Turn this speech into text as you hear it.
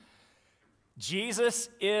Jesus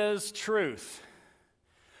is truth.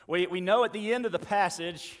 We know at the end of the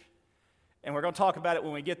passage, and we're going to talk about it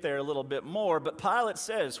when we get there a little bit more, but Pilate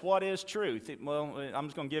says, what is truth? Well, I'm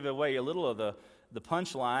just going to give away a little of the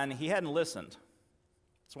punchline. He hadn't listened.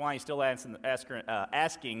 That's why he's still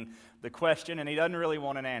asking the question, and he doesn't really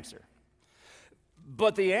want an answer.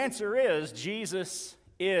 But the answer is, Jesus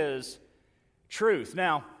is truth.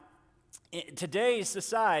 Now, in today's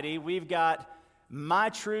society, we've got my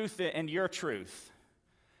truth and your truth.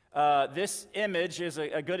 This image is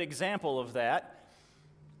a good example of that.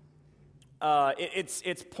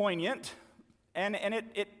 It's poignant, and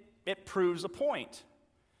it proves a point.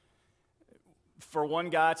 For one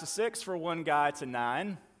guy, it's a 6. For one guy, it's a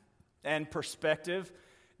 9. And perspective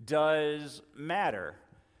does matter.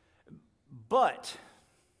 But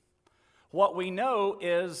what we know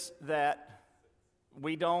is that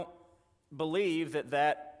we don't believe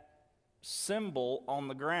that symbol on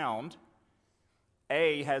the ground,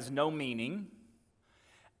 A, has no meaning,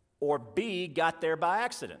 or B, got there by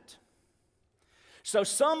accident. So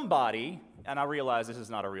somebody, and I realize this is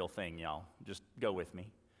not a real thing, y'all, just go with me.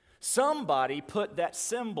 Somebody put that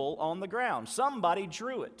symbol on the ground. Somebody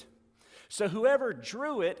drew it. So whoever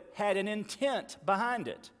drew it had an intent behind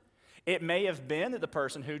it. It may have been that the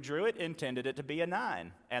person who drew it intended it to be a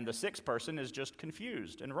 9, and the 6th person is just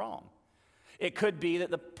confused and wrong. It could be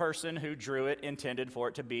that the person who drew it intended for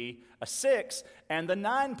it to be a 6, and the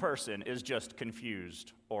 9 person is just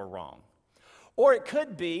confused or wrong. Or it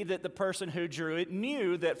could be that the person who drew it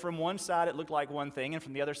knew that from one side it looked like one thing and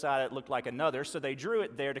from the other side it looked like another, so they drew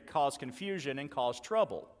it there to cause confusion and cause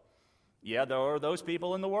trouble. Yeah, there are those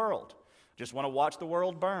people in the world. Just want to watch the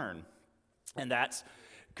world burn. And that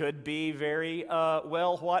could be very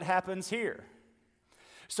well what happens here.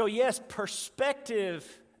 So yes, perspective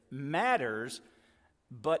matters,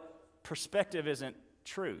 but perspective isn't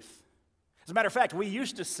truth. As a matter of fact, we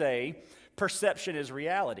used to say perception is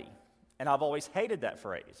reality. And I've always hated that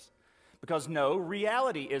phrase because no,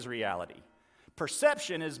 reality is reality.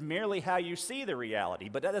 Perception is merely how you see the reality,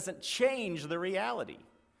 but that doesn't change the reality.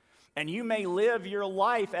 And you may live your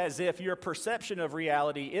life as if your perception of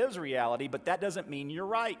reality is reality, but that doesn't mean you're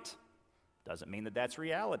right. Doesn't mean that that's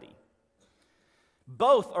reality.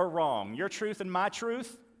 Both are wrong. Your truth and my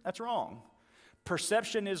truth, that's wrong.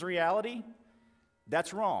 Perception is reality,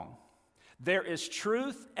 that's wrong. There is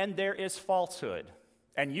truth and there is falsehood.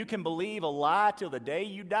 And you can believe a lie till the day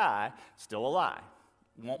you die, still a lie.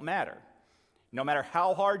 It won't matter. No matter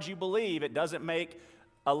how hard you believe, it doesn't make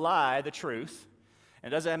a lie the truth.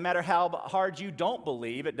 And it doesn't matter how hard you don't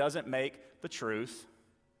believe, it doesn't make the truth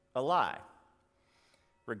a lie.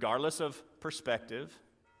 Regardless of perspective,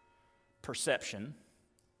 perception,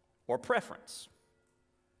 or preference.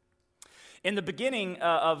 In the beginning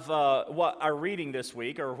of what our reading this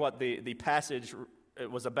week, or what the passage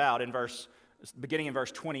was about beginning in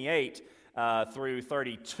verse 28 through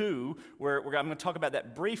 32, I'm going to talk about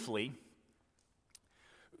that briefly.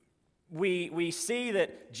 We see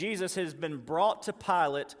that Jesus has been brought to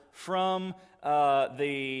Pilate from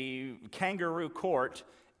the kangaroo court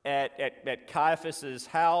at Caiaphas'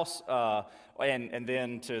 house and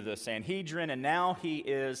then to the Sanhedrin, and now he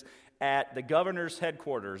is at the governor's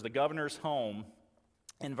headquarters, the governor's home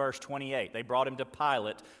in verse 28. They brought him to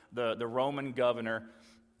Pilate, the Roman governor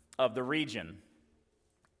of the region.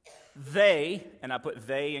 They, and I put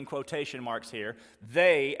they in quotation marks here,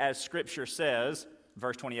 they, as Scripture says,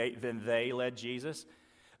 verse 28, then they led Jesus.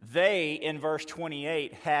 They, in verse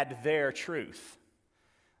 28, had their truth.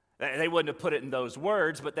 They wouldn't have put it in those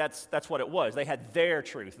words, but that's what it was. They had their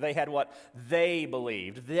truth. They had what they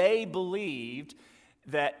believed. They believed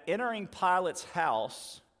that entering Pilate's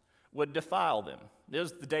house would defile them.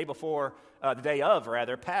 This was the day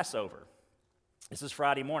of Passover. This is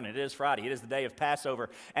Friday morning. It is Friday. It is the day of Passover.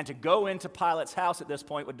 And to go into Pilate's house at this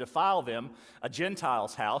point would defile them, a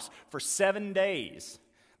Gentile's house, for 7 days.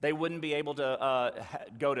 They wouldn't be able to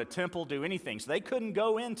go to temple, do anything. So they couldn't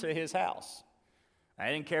go into his house.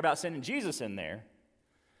 I didn't care about sending Jesus in there,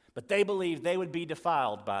 but they believed they would be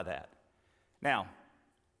defiled by that. Now,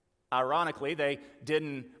 ironically, they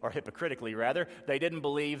didn't, or hypocritically rather, they didn't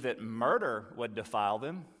believe that murder would defile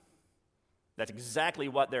them. That's exactly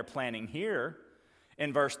what they're planning here.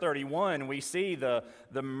 In verse 31, we see the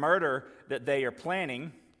murder that they are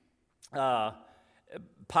planning.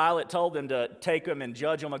 Pilate told them to take them and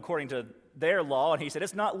judge them according to their law, and he said,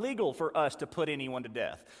 it's not legal for us to put anyone to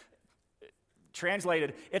death.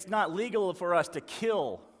 Translated, it's not legal for us to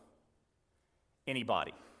kill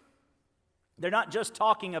anybody. They're not just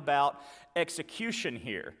talking about execution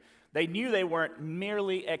here. They knew they weren't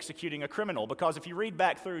merely executing a criminal, because if you read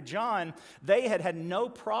back through John, they had had no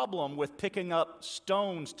problem with picking up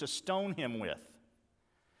stones to stone him with.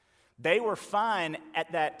 They were fine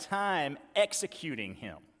at that time executing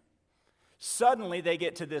him. Suddenly they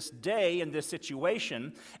get to this day in this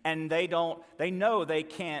situation, and they know they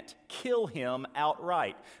can't kill him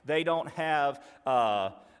outright. They don't have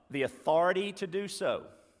the authority to do so.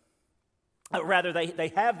 Rather,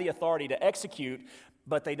 they have the authority to execute,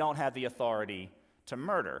 but they don't have the authority to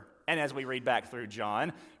murder. And as we read back through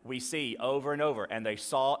John, we see over and over, and they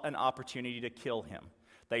sought an opportunity to kill him.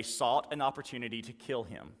 They sought an opportunity to kill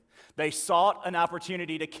him. They sought an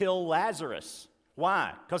opportunity to kill Lazarus.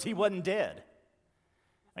 Why? Because he wasn't dead.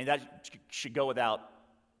 I mean, that should go without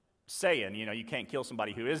saying. You can't kill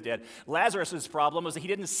somebody who is dead. Lazarus' problem was that he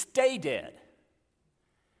didn't stay dead.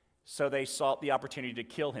 So they sought the opportunity to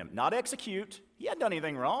kill him. Not execute. He hadn't done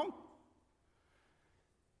anything wrong.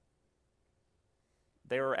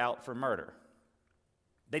 They were out for murder.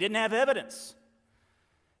 They didn't have evidence.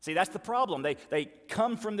 See, that's the problem. They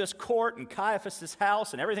come from this court and Caiaphas'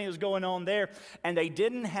 house and everything that's going on there, and they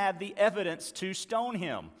didn't have the evidence to stone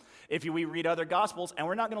him. If we read other Gospels, and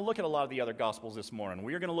we're not going to look at a lot of the other Gospels this morning.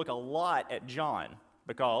 We are going to look a lot at John,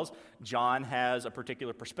 because John has a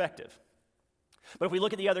particular perspective. But if we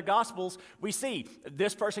look at the other Gospels, we see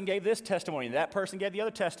this person gave this testimony, and that person gave the other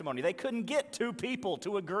testimony. They couldn't get two people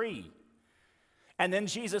to agree. And then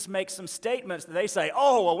Jesus makes some statements that they say,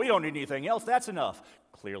 oh, well, we don't need anything else. That's enough.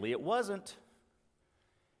 Clearly it wasn't,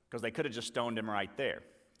 because they could have just stoned him right there.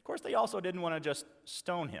 Of course, they also didn't want to just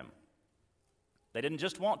stone him. They didn't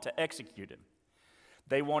just want to execute him.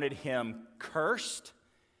 They wanted him cursed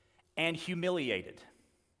and humiliated.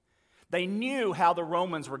 They knew how the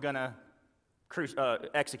Romans were going to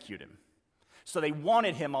execute him. So they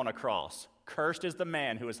wanted him on a cross. Cursed is the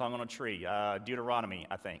man who is hung on a tree. Deuteronomy,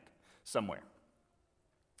 I think, somewhere.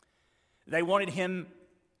 They wanted him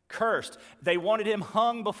cursed. They wanted him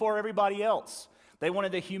hung before everybody else. They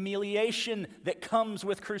wanted the humiliation that comes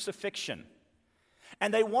with crucifixion.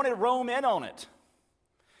 And they wanted Rome in on it.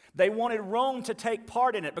 They wanted Rome to take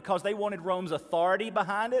part in it because they wanted Rome's authority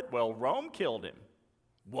behind it. Well, Rome killed him.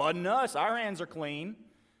 Wasn't us. Our hands are clean.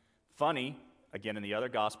 Funny, again in the other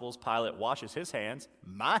Gospels, Pilate washes his hands.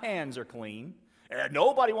 My hands are clean.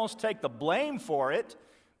 Nobody wants to take the blame for it.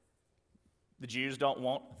 The Jews don't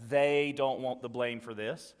want the blame for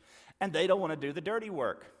this. And they don't want to do the dirty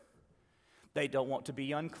work. They don't want to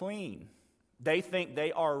be unclean. They think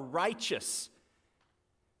they are righteous.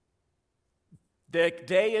 The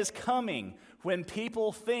day is coming when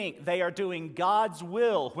people think they are doing God's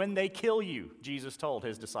will when they kill you, Jesus told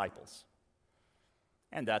his disciples.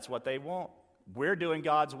 And that's what they want. We're doing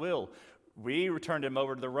God's will. We returned him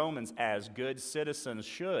over to the Romans as good citizens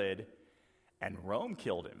should, and Rome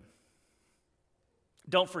killed him.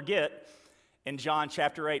 Don't forget, in John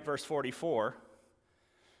chapter 8, verse 44,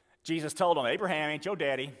 Jesus told them, Abraham ain't your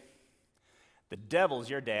daddy. The devil's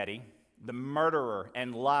your daddy, the murderer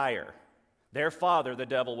and liar. Their father, the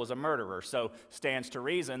devil, was a murderer, so stands to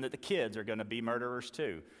reason that the kids are going to be murderers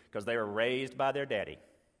too, because they were raised by their daddy.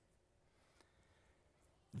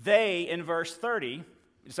 They, in verse 30,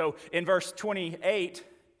 so in verse 28,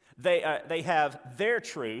 they have their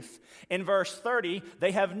truth. In verse 30,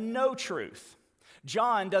 they have no truth.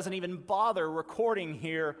 John doesn't even bother recording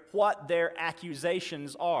here what their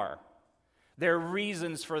accusations are. Their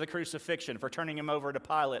reasons for the crucifixion, for turning him over to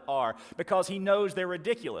Pilate are, because he knows they're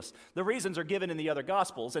ridiculous. The reasons are given in the other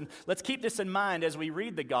Gospels, and let's keep this in mind as we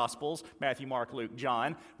read the Gospels, Matthew, Mark, Luke,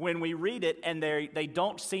 John. When we read it and they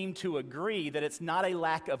don't seem to agree, that it's not a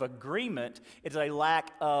lack of agreement, it's a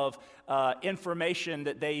lack of information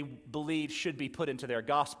that they believe should be put into their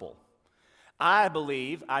Gospel.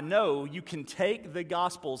 I know you can take the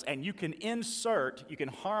Gospels and you can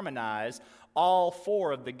harmonize all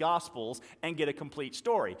four of the Gospels and get a complete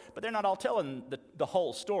story. But they're not all telling the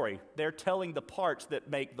whole story. They're telling the parts that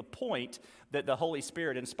make the point that the Holy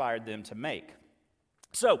Spirit inspired them to make.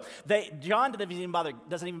 So John doesn't even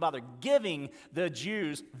bother giving the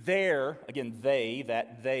Jews they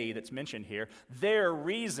that's mentioned here, their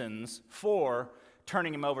reasons for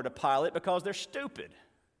turning him over to Pilate, because they're stupid.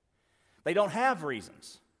 They don't have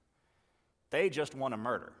reasons. They just want to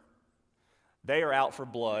murder. They are out for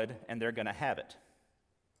blood, and they're going to have it.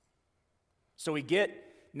 So we get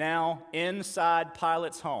now inside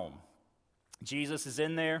Pilate's home. Jesus is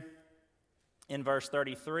in there in verse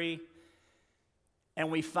 33,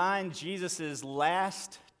 and we find Jesus'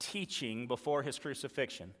 last teaching before his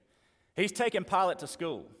crucifixion. He's taking Pilate to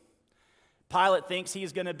school. Pilate thinks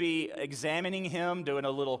he's going to be examining him, doing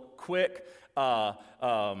a little quick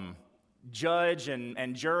judge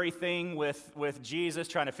and jury thing with Jesus,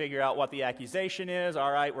 trying to figure out what the accusation is.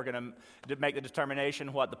 All right, we're going to make the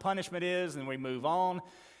determination what the punishment is, and we move on.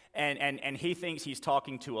 And he thinks he's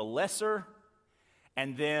talking to a lesser,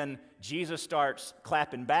 and then Jesus starts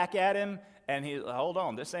clapping back at him, and hold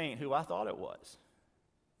on, this ain't who I thought it was.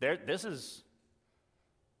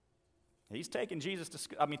 He's taking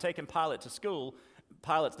taking Pilate to school.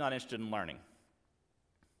 Pilate's not interested in learning.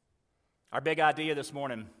 Our big idea this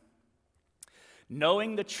morning: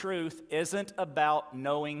 knowing the truth isn't about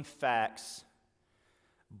knowing facts,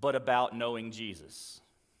 but about knowing Jesus.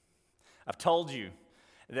 I've told you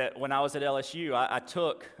that when I was at LSU, I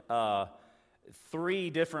took 3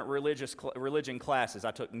 different religion classes.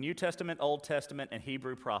 I took New Testament, Old Testament, and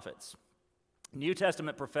Hebrew prophets. New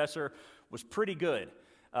Testament professor was pretty good.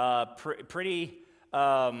 Pretty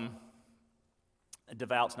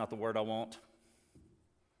devout's not the word I want.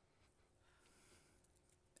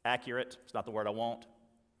 Accurate, it's not the word I want.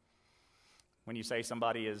 When you say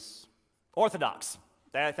somebody is orthodox,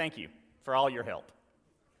 thank you for all your help.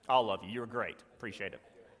 All of you, you were great. Appreciate it.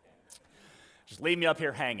 Just leave me up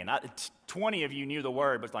here hanging. 20 of you knew the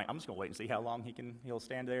word, but it's like, I'm just going to wait and see how long he'll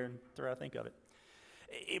stand there until I think of it.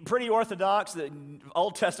 Pretty orthodox. The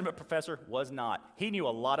Old Testament professor was not. He knew a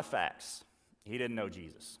lot of facts. He didn't know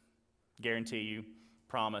Jesus. Guarantee you,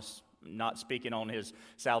 promise. Not speaking on his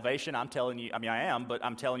salvation. I'm telling you, I am, but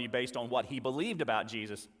I'm telling you based on what he believed about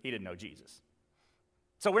Jesus, he didn't know Jesus.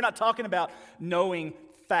 So we're not talking about knowing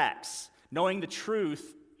facts. Knowing the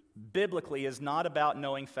truth biblically is not about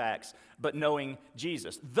knowing facts, but knowing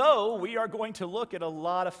Jesus. Though we are going to look at a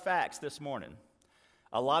lot of facts this morning.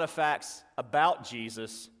 A lot of facts about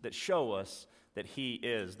Jesus that show us that he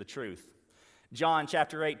is the truth. John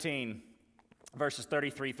chapter 18, verses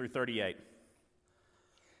 33 through 38.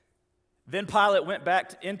 Then Pilate went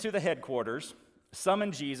back into the headquarters,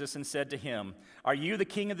 summoned Jesus, and said to him, "Are you the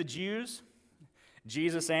king of the Jews?"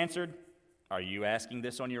 Jesus answered, "Are you asking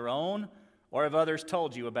this on your own, or have others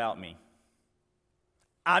told you about me?"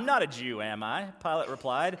 "I'm not a Jew, am I?" Pilate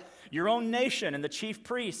replied. "Your own nation and the chief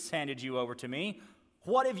priests handed you over to me.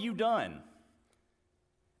 What have you done?"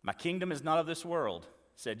 "My kingdom is not of this world,"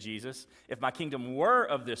 said Jesus. "If my kingdom were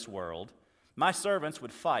of this world, my servants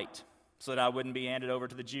would fight so that I wouldn't be handed over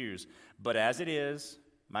to the Jews. But as it is,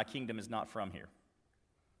 my kingdom is not from here."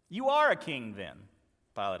 "You are a king then?"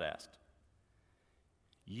 Pilate asked.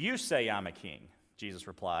 "You say I'm a king," Jesus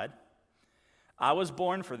replied. "I was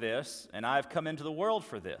born for this, and I have come into the world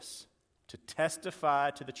for this, to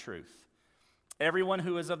testify to the truth. Everyone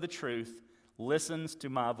who is of the truth listens to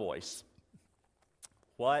my voice."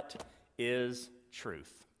 "What is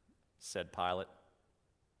truth?" said Pilate.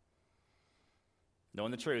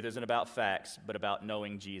 Knowing the truth isn't about facts, but about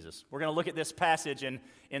knowing Jesus. We're going to look at this passage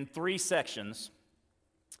in 3 sections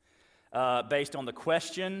based on the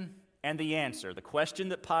question and the answer. The question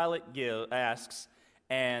that Pilate asks,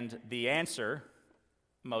 and the answer,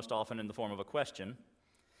 most often in the form of a question,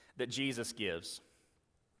 that Jesus gives.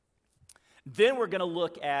 Then we're going to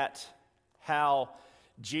look at how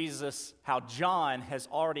John has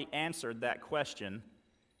already answered that question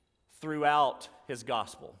throughout his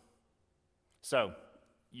gospel. So,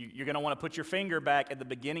 you're going to want to put your finger back at the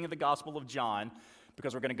beginning of the Gospel of John,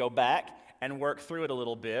 because we're going to go back and work through it a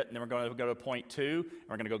little bit, and then we're going to go to point 2, and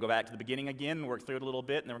we're going to go back to the beginning again and work through it a little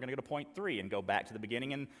bit, and then we're going to go to point 3 and go back to the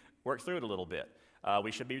beginning and work through it a little bit.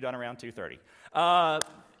 We should be done around 2:30.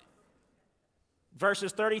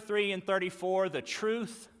 Verses 33 and 34, the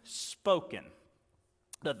truth spoken.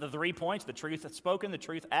 The 3 points: the truth spoken, the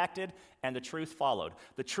truth acted, and the truth followed.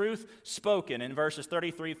 The truth spoken in verses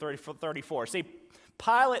 33, 34. See,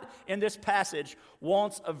 Pilate in this passage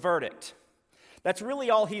wants a verdict. That's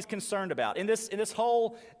really all he's concerned about. In this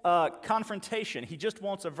whole confrontation, he just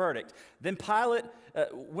wants a verdict. Then Pilate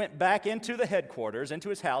went back into the headquarters, into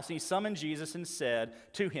his house, and he summoned Jesus and said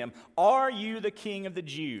to him, "Are you the king of the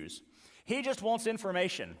Jews?" He just wants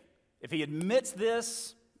information. If he admits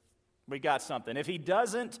this, we got something. If he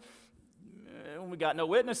doesn't, we got no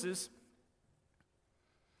witnesses.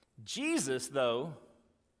 Jesus, though,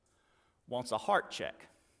 wants a heart check.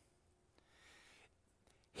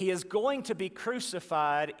 He is going to be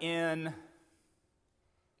crucified in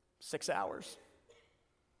 6 hours,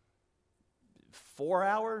 4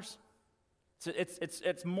 hours.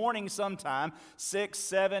 It's morning sometime, 6,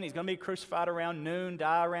 7. He's going to be crucified around noon,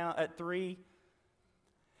 die around at 3.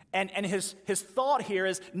 And his thought here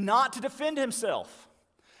is not to defend himself,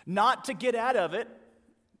 not to get out of it.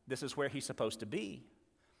 This is where he's supposed to be.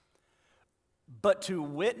 But to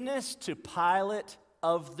witness to Pilate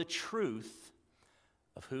of the truth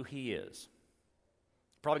of who he is.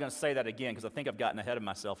 Probably going to say that again because I think I've gotten ahead of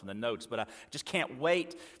myself in the notes, but I just can't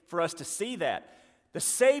wait for us to see that. The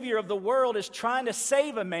Savior of the world is trying to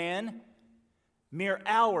save a man mere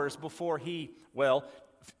hours before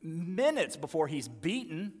minutes before he's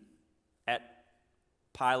beaten at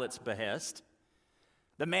Pilate's behest.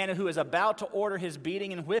 The man who is about to order his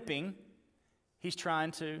beating and whipping, he's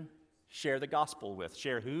trying to share the gospel with,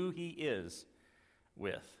 share who he is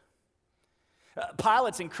with.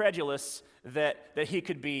 Pilate's incredulous that he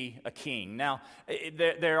could be a king. Now,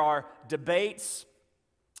 there are debates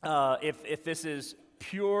if this is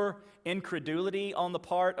pure incredulity on the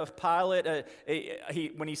part of Pilate.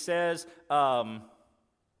 When he says, "Are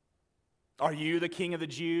you the king of the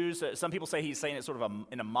Jews?" Some people say he's saying it sort of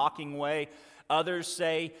in a mocking way. Others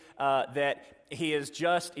say that he's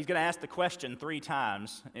going to ask the question 3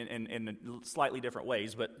 times in slightly different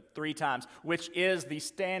ways, but 3 times, which is the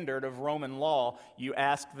standard of Roman law. You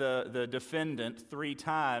ask the defendant 3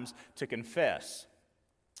 times to confess.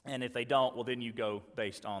 And if they don't, well, then you go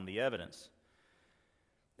based on the evidence.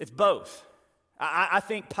 It's both. I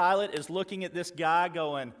think Pilate is looking at this guy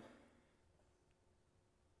going,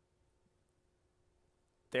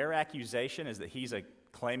 their accusation is that he's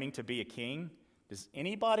claiming to be a king. Does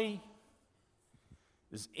anybody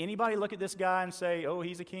look at this guy and say, oh,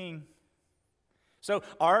 he's a king? So,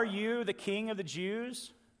 are you the king of the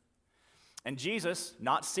Jews? And Jesus,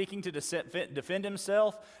 not seeking to defend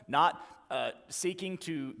himself, not seeking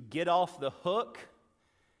to get off the hook,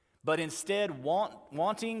 but instead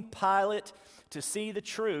wanting Pilate to see the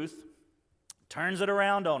truth, turns it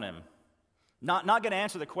around on him. Not going to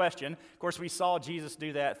answer the question. Of course, we saw Jesus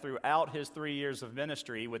do that throughout his 3 years of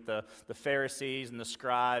ministry with the Pharisees and the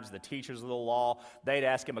scribes, the teachers of the law. They'd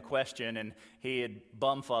ask him a question, and he'd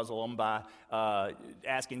bumfuzzle them by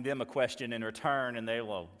asking them a question in return, and they,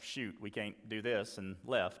 well, shoot, we can't do this, and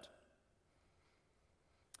left.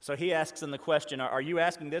 So he asks them the question, are you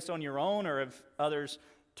asking this on your own, or have others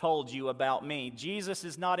told you about me? Jesus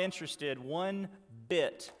is not interested one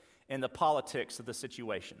bit in the politics of the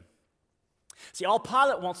situation. See, all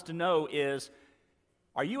Pilate wants to know is,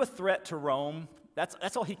 are you a threat to Rome?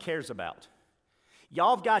 That's all he cares about.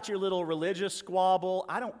 Y'all have got your little religious squabble.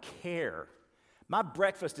 I don't care. My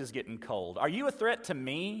breakfast is getting cold. Are you a threat to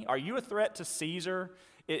me? Are you a threat to Caesar?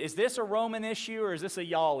 Is this a Roman issue or is this a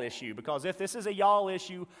y'all issue? Because if this is a y'all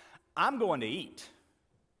issue, I'm going to eat.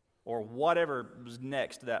 Or whatever was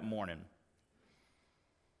next that morning.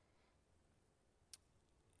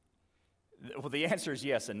 Well, the answer is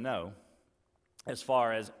yes and no. As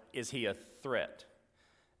far as, is he a threat?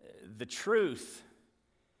 The truth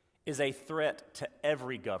is a threat to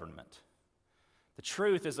every government. The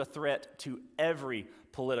truth is a threat to every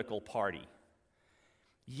political party.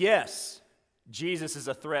 Yes, Jesus is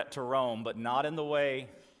a threat to Rome, but not in the way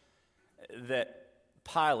that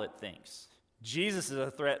Pilate thinks. Jesus is a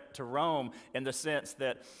threat to Rome in the sense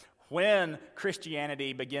that when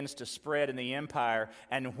Christianity begins to spread in the empire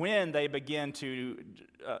and when they begin to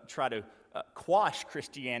try to quash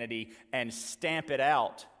Christianity and stamp it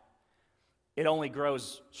out, it only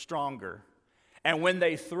grows stronger. And when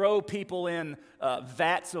they throw people in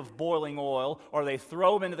vats of boiling oil, or they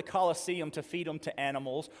throw them into the Colosseum to feed them to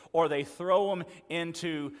animals, or they throw them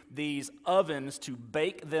into these ovens to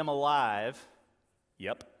bake them alive,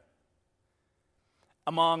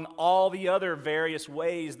 among all the other various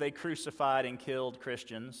ways they crucified and killed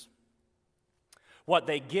Christians, what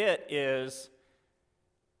they get is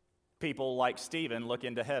people like Stephen look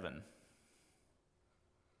into heaven,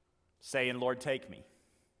 saying, Lord, take me.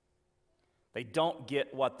 They don't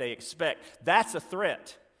get what they expect. That's a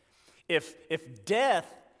threat. If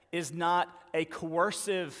death is not a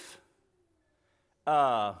coercive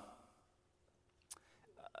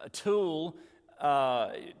tool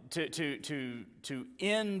to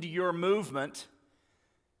end your movement,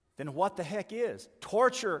 then what the heck is?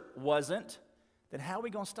 Torture wasn't. Then how are we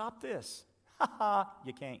going to stop this?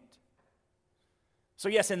 You can't. So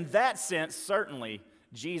yes, in that sense, certainly,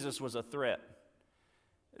 Jesus was a threat.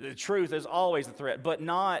 The truth is always a threat, but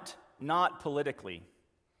not politically.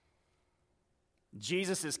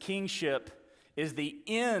 Jesus' kingship is the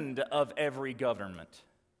end of every government.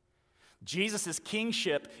 Jesus'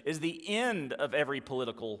 kingship is the end of every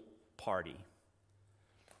political party.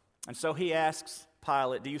 And so he asks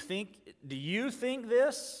Pilate, do you think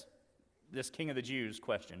this? This king of the Jews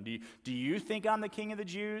question. Do you think I'm the king of the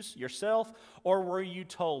Jews yourself, or were you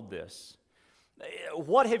told this?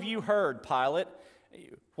 What have you heard, Pilate?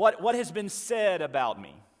 What has been said about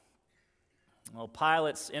me? Well,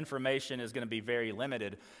 Pilate's information is going to be very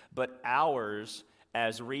limited, but ours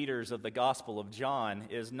as readers of the Gospel of John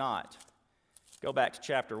is not. Go back to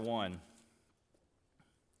chapter 1.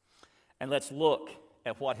 and let's look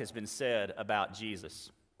at what has been said about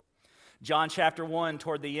Jesus. John chapter 1,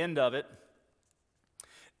 toward the end of it,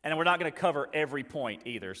 and we're not going to cover every point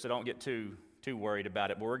either, so don't get too worried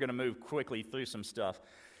about it, but we're going to move quickly through some stuff.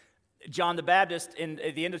 John the Baptist,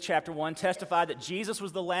 at the end of chapter 1, testified that Jesus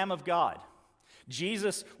was the Lamb of God.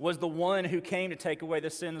 Jesus was the one who came to take away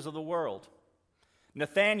the sins of the world.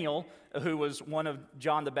 Nathanael, who was one of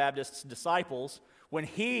John the Baptist's disciples, when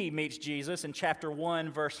he meets Jesus in chapter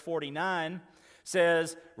 1, verse 49,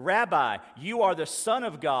 says, "Rabbi, you are the Son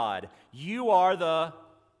of God. You are the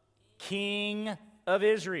King of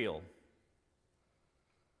Israel."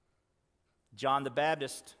 John the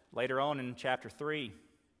Baptist, later on in chapter 3,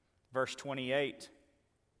 verse 28,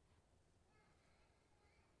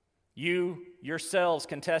 "You yourselves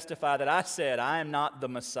can testify that I said, I am not the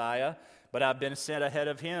Messiah, but I've been sent ahead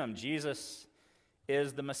of him." Jesus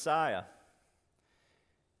is the Messiah.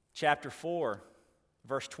 Chapter 4,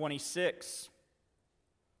 verse 26,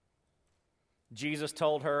 Jesus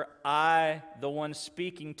told her, "I, the one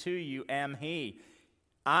speaking to you, am he."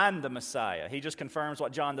 I'm the Messiah. He just confirms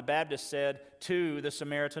what John the Baptist said to the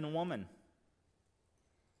Samaritan woman.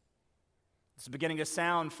 It's beginning to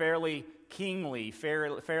sound fairly kingly,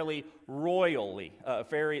 fairly royally,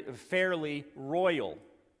 fairly royal.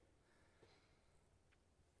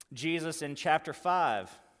 Jesus in chapter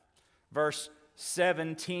 5, verse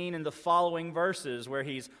 17 and the following verses, where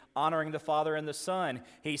he's honoring the Father and the Son,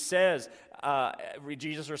 he says,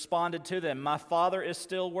 Jesus responded to them, "My Father is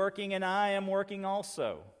still working and I am working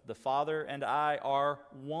also. The Father and I are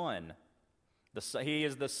one." He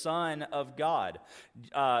is the Son of God.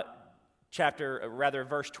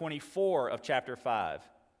 Verse 24 of chapter 5.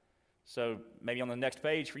 So maybe on the next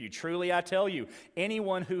page for you. "Truly I tell you,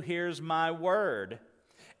 anyone who hears my word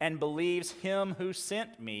and believes him who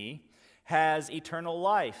sent me has eternal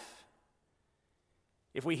life."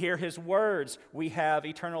 If we hear his words, we have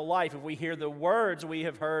eternal life. If we hear the words, we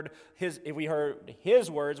have heard if we heard his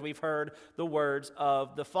words, we've heard the words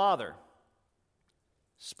of the Father.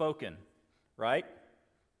 Spoken, right?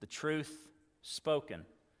 The truth spoken.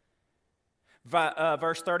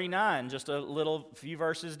 Verse 39, just a few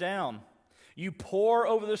verses down. "You pore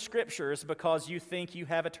over the Scriptures because you think you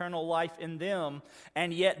have eternal life in them,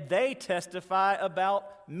 and yet they testify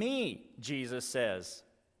about me," Jesus says.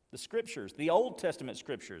 The Scriptures, the Old Testament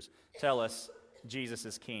Scriptures, tell us Jesus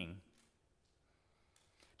is King.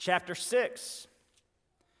 Chapter 6,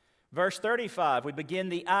 verse 35, we begin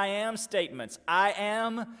the I am statements. I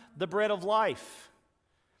am the bread of life.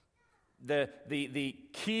 The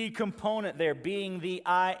key component there being the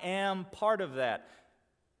I am part of that.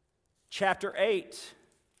 Chapter 8,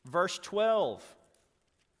 verse 12.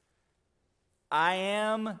 "I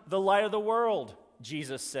am the light of the world,"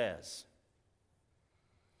 Jesus says.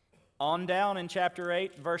 On down in chapter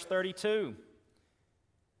 8, verse 32.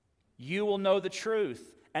 "You will know the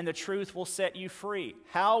truth, and the truth will set you free."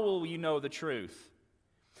 How will you know the truth?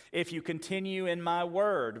 "If you continue in my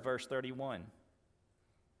word," verse 31.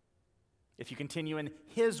 If you continue in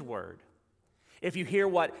his word. If you hear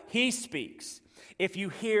what he speaks. If you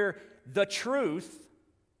hear the truth,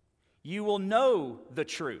 you will know the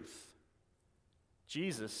truth.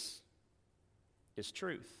 Jesus is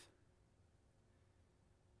truth.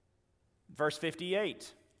 Verse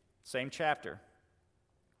 58, same chapter.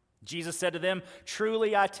 Jesus said to them,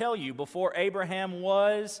 "Truly I tell you, before Abraham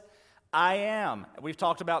was, I am." We've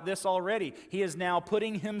talked about this already. He is now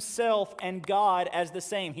putting himself and God as the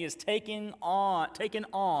same. He has taken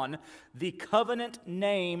on the covenant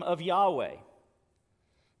name of Yahweh.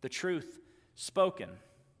 The truth spoken.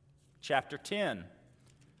 Chapter 10,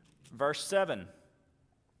 verse 7.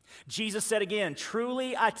 Jesus said again,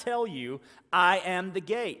 "Truly I tell you, I am the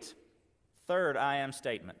gate." Third I am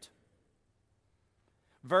statement.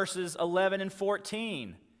 Verses 11 and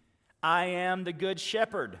 14. "I am the good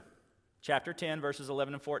shepherd." Chapter 10, verses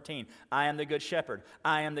 11 and 14. "I am the good shepherd.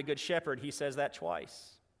 I am the good shepherd." He says that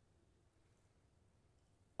twice.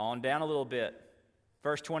 On down a little bit.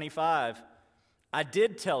 Verse 25. "I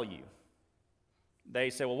did tell you." They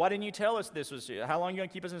say, "Well, why didn't you tell us this? How long are you going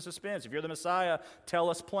to keep us in suspense? If you're the Messiah, tell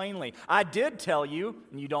us plainly." "I did tell you,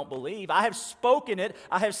 and you don't believe. I have spoken it.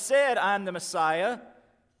 I have said I am the Messiah,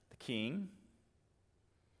 the King.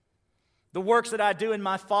 The works that I do in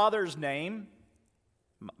my Father's name,"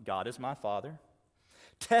 God is my Father,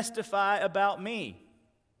 "testify about me."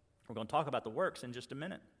 We're going to talk about the works in just a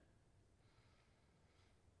minute.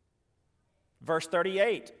 Verse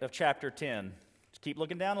 38 of chapter 10. Just keep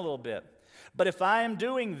looking down a little bit. "But if I am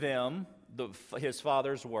doing them," his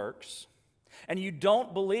Father's works, "and you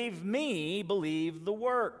don't believe me, believe the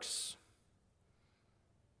works."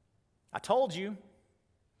 I told you.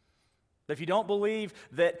 But if you don't believe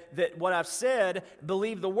that what I've said,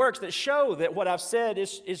 believe the works that show that what I've said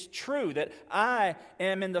is true, that I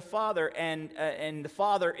am in the Father and the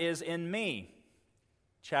Father is in me.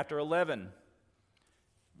 Chapter 11,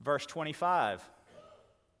 verse 25.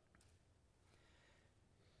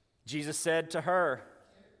 Jesus said to her,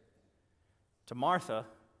 to Martha,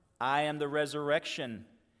 I am the resurrection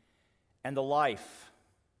and the life.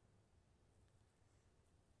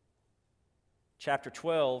 Chapter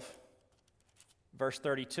 12, verse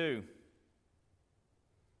 32.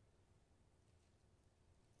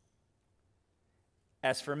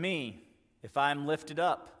 As for me, if I am lifted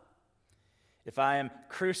up, if I am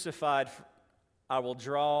crucified, I will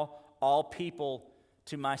draw all people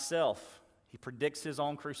to myself. He predicts his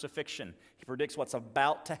own crucifixion. He predicts what's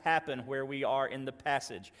about to happen where we are in the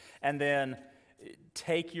passage. And then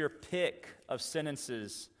take your pick of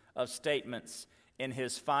sentences, of statements in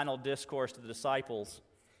his final discourse to the disciples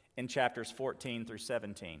in chapters 14 through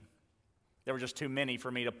 17. There were just too many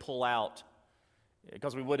for me to pull out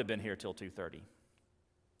because we would have been here till 2:30.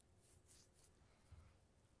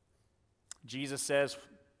 Jesus says,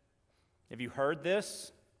 have you heard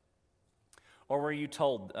this? Or were you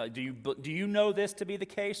told? Do you know this to be the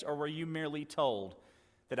case, or were you merely told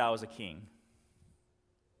that I was a king?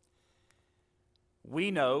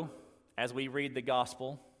 We know, as we read the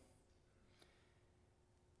gospel,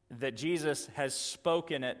 that Jesus has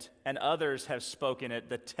spoken it and others have spoken it.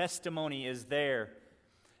 The testimony is there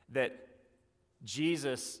that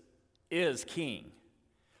Jesus is king,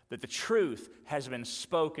 that the truth has been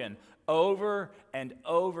spoken over and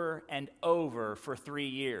over and over for 3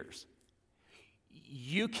 years.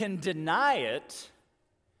 You can deny it,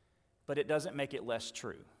 but it doesn't make it less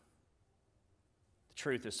true. The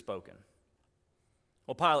truth is spoken.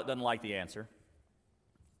 Well, Pilate doesn't like the answer.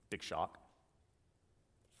 Big shock.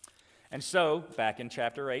 And so, back in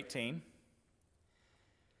chapter 18,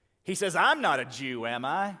 he says, I'm not a Jew, am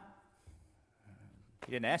I?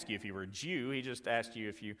 He didn't ask you if you were a Jew. He just asked you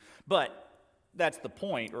if you... But that's the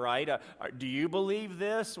point, right? Do you believe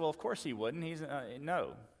this? Well, of course he wouldn't. He's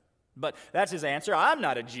no. But that's his answer. I'm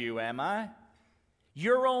not a Jew, am I?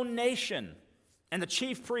 Your own nation and the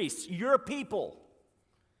chief priests, your people,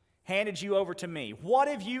 handed you over to me. What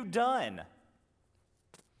have you done?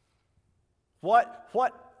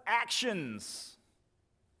 What actions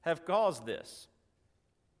have caused this?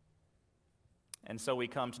 And so we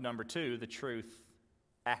come to number 2, the truth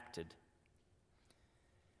acted.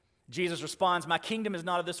 Jesus responds, my kingdom is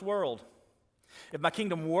not of this world. If my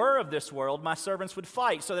kingdom were of this world, my servants would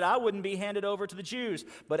fight so that I wouldn't be handed over to the Jews.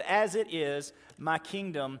 But as it is, my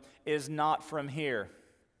kingdom is not from here.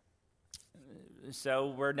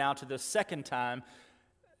 So we're now to the second time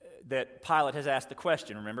that Pilate has asked the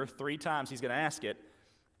question. Remember, 3 times he's going to ask it.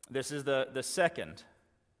 This is the second.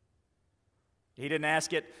 He didn't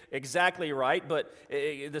ask it exactly right, but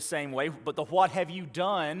the same way. But the what have you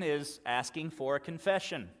done is asking for a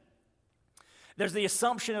confession. There's the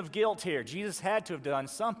assumption of guilt here. Jesus had to have done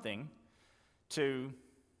something to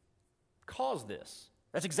cause this.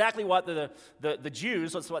 That's exactly what the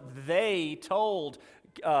Jews, that's what they told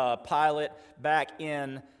Pilate back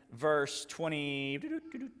in verse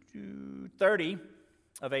 30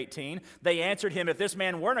 of 18. They answered him, if this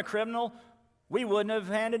man weren't a criminal, we wouldn't have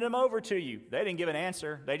handed him over to you. They didn't give an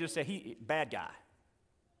answer. They just said, bad guy.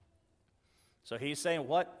 So he's saying,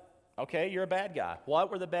 what? Okay, you're a bad guy.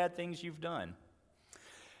 What were the bad things you've done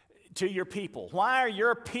to your people? Why are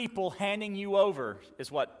your people handing you over, is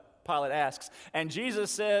what Pilate asks. And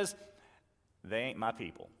Jesus says, they ain't my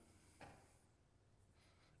people.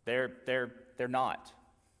 They're not.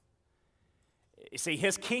 You see,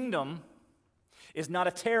 his kingdom is not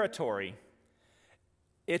a territory.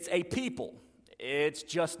 It's a people. It's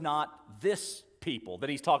just not this people that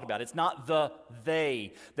he's talking about. It's not the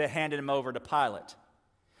they that handed him over to Pilate.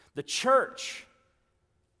 The church,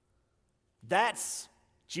 that's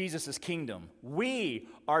Jesus' kingdom. We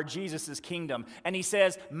are Jesus' kingdom. And he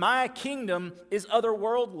says, my kingdom is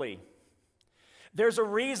otherworldly. There's a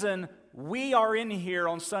reason we are in here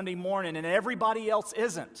on Sunday morning and everybody else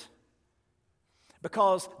isn't.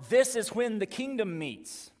 Because this is when the kingdom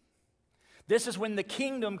meets. This is when the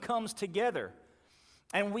kingdom comes together.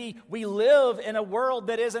 And we live in a world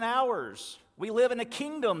that isn't ours. We live in a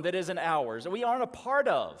kingdom that isn't ours, that we aren't a part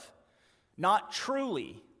of. Not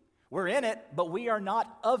truly. We're in it, but we are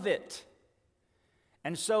not of it.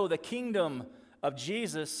 And so the kingdom of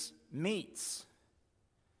Jesus meets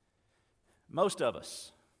most of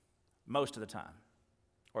us, most of the time,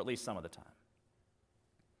 or at least some of the time.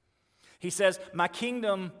 He says, my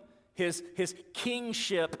kingdom, his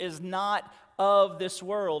kingship is not of this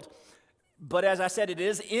world. But as I said, it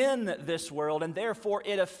is in this world, and therefore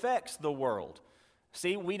it affects the world.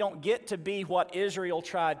 See, we don't get to be what Israel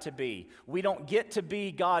tried to be. We don't get to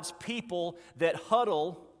be God's people that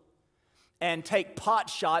huddle and take pot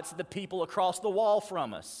shots at the people across the wall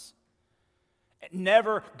from us.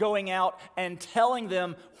 Never going out and telling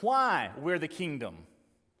them why we're the kingdom.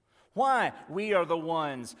 Why we are the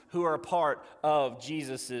ones who are a part of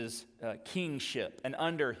Jesus' kingship and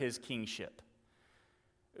under his kingship.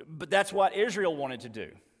 But that's what Israel wanted to do.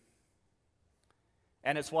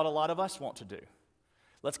 And it's what a lot of us want to do.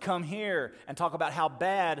 Let's come here and talk about how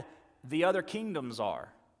bad the other kingdoms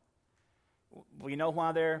are. We know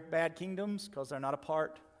why they're bad kingdoms? Because they're not a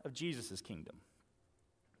part of Jesus' kingdom.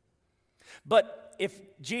 But if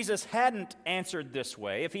Jesus hadn't answered this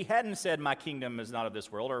way, if he hadn't said, my kingdom is not of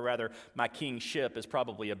this world, or rather, my kingship is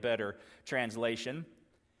probably a better translation,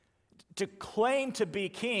 to claim to be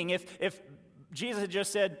king, if Jesus had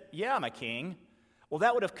just said, yeah, I'm a king, well,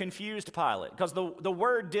 that would have confused Pilate, because the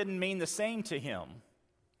word didn't mean the same to him.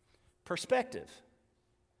 Perspective,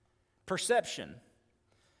 perception.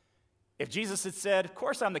 If Jesus had said, of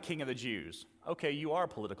course I'm the king of the Jews, okay, you are a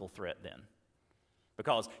political threat then.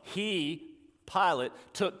 Because he, Pilate,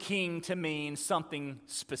 took king to mean something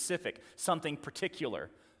specific, something particular,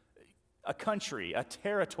 a country, a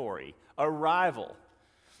territory, a rival.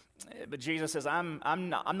 But Jesus says, I'm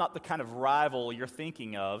not the kind of rival you're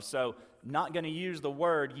thinking of, so not going to use the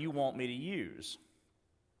word you want me to use.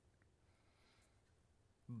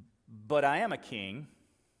 But I am a king.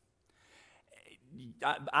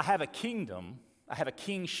 I have a kingdom. I have a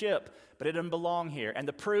kingship, but it doesn't belong here. And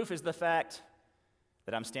the proof is the fact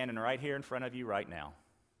that I'm standing right here in front of you right now.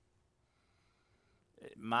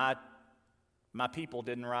 My people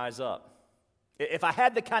didn't rise up. If I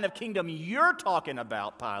had the kind of kingdom you're talking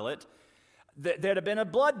about, Pilate, there'd have been a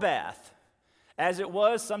bloodbath. As it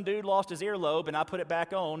was, some dude lost his earlobe, and I put it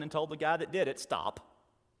back on and told the guy that did it, stop.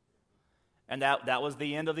 And that was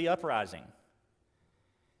the end of the uprising.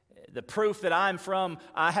 The proof that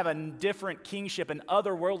I have a different kingship, an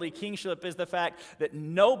otherworldly kingship, is the fact that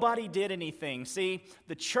nobody did anything. See,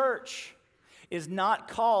 the church is not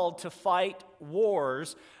called to fight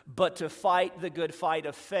wars, but to fight the good fight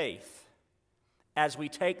of faith as we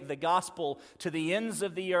take the gospel to the ends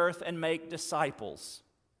of the earth and make disciples.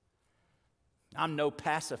 I'm no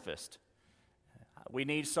pacifist. We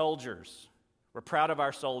need soldiers. We're proud of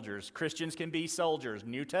our soldiers. Christians can be soldiers.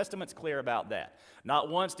 New Testament's clear about that. Not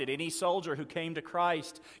once did any soldier who came to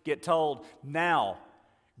Christ get told, now,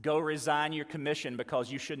 go resign your commission because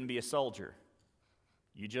you shouldn't be a soldier.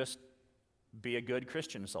 You just be a good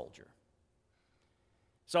Christian soldier.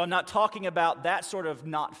 So I'm not talking about that sort of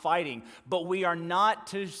not fighting, but we are not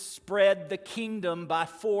to spread the kingdom by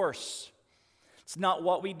force. It's not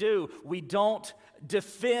what we do. We don't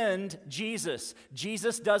defend Jesus.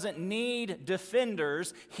 Jesus doesn't need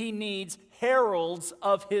defenders. He needs heralds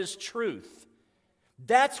of his truth.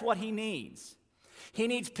 That's what he needs. He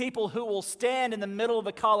needs people who will stand in the middle of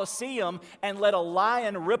the Colosseum and let a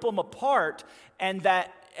lion rip them apart, and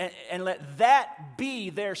let that be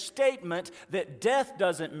their statement that death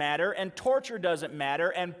doesn't matter, and torture doesn't matter,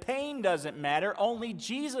 and pain doesn't matter, only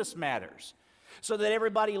Jesus matters. So that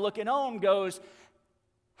everybody looking on goes,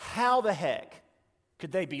 how the heck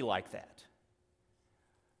could they be like that?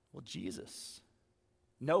 Well, Jesus,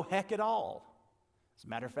 no heck at all. As a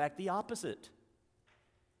matter of fact, the opposite.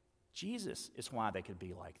 Jesus is why they could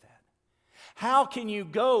be like that. How can you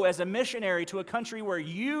go as a missionary to a country where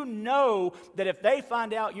you know that if they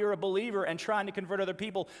find out you're a believer and trying to convert other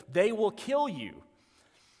people, they will kill you?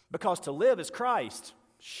 Because to live is Christ,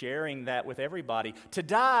 sharing that with everybody. To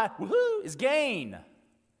die, woohoo, is gain.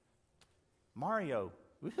 Mario,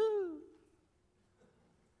 woohoo.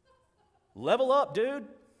 Level up, dude.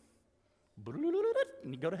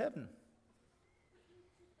 And you go to heaven.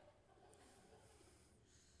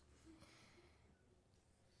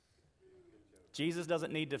 Jesus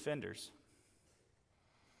doesn't need defenders.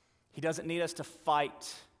 He doesn't need us to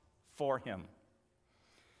fight for him.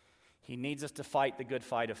 He needs us to fight the good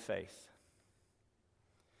fight of faith.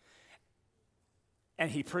 And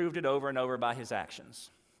he proved it over and over by his actions.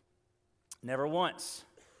 Never once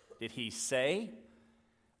did he say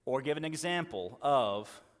or give an example of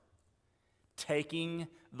taking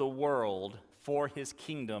the world for his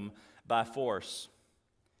kingdom by force.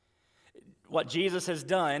 What Jesus has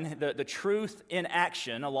done, the truth in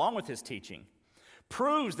action, along with his teaching,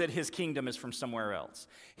 proves that his kingdom is from somewhere else.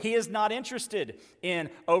 He is not interested in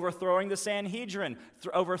overthrowing the Sanhedrin,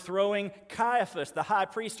 overthrowing Caiaphas, the high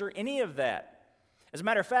priest, or any of that. As a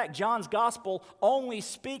matter of fact, John's gospel only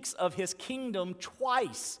speaks of his kingdom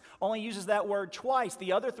twice, only uses that word twice.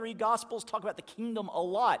 The other three gospels talk about the kingdom a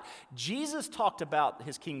lot. Jesus talked about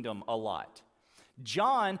his kingdom a lot.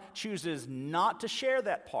 John chooses not to share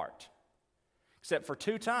that part, except for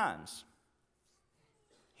 2 times,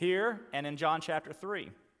 here and in John chapter 3,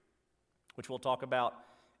 which we'll talk about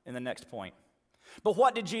in the next point. But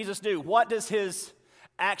what did Jesus do? What does his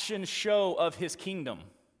action show of his kingdom?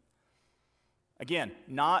 Again,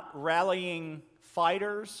 not rallying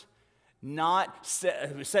fighters, not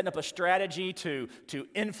setting up a strategy to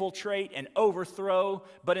infiltrate and overthrow,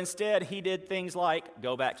 but instead he did things like,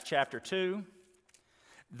 go back to chapter 2,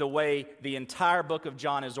 the way the entire book of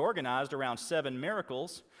John is organized around 7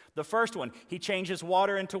 miracles. The first one, he changes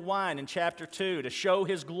water into wine in chapter 2 to show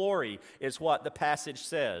his glory, is what the passage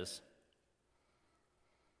says.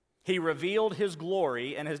 He revealed his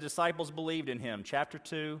glory, and his disciples believed in him. Chapter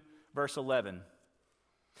 2, verse 11.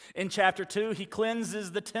 In chapter 2, he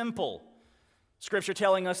cleanses the temple. Scripture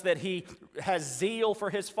telling us that he has zeal for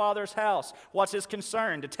his Father's house. What's his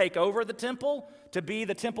concern? To take over the temple? To be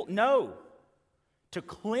the temple? No. To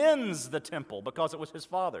cleanse the temple, because it was his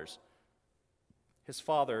Father's. His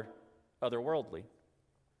Father, otherworldly.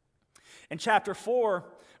 In chapter 4,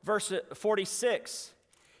 verse 46,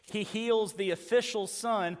 he heals the official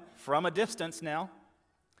son from a distance now,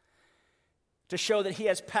 to show that he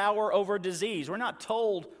has power over disease. We're not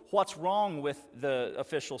told what's wrong with the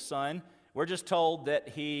official son. We're just told that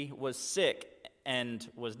he was sick and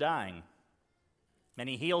was dying. And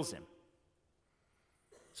he heals him.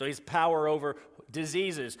 So he's power over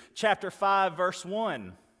diseases. Chapter 5, verse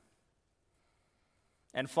 1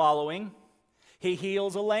 and following, he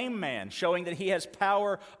heals a lame man, showing that he has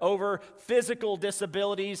power over physical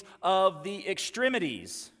disabilities of the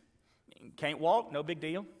extremities. Can't walk, no big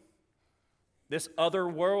deal. This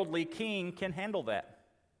otherworldly king can handle that.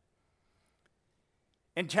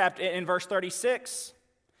 In verse 36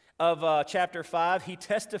 of chapter 5, he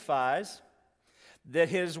testifies that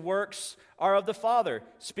his works are of the Father.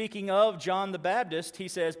 Speaking of John the Baptist, he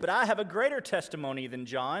says, "But I have a greater testimony than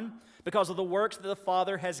John, because of the works that the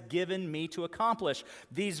Father has given me to accomplish.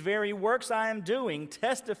 These very works I am doing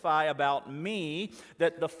testify about me,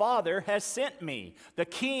 that the Father has sent me. The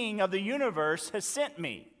King of the universe has sent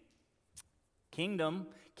me."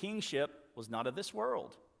 Kingship was not of this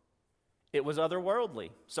world. It was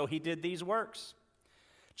otherworldly. So he did these works.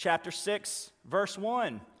 Chapter 6, verse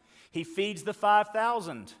 1. He feeds the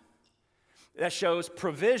 5,000. That shows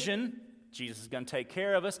provision. Jesus is going to take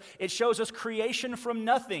care of us. It shows us creation from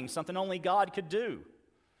nothing, something only God could do.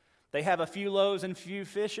 They have a few loaves and few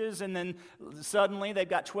fishes, and then suddenly they've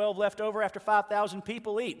got 12 left over after 5,000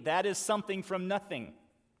 people eat. That is something from nothing.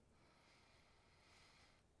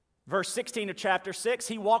 Verse 16 of chapter 6,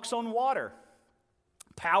 he walks on water.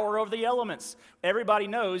 Power over the elements. Everybody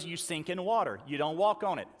knows you sink in water. You don't walk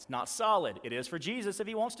on it. It's not solid. It is for Jesus if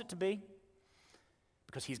he wants it to be,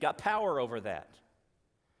 because he's got power over that.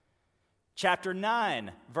 Chapter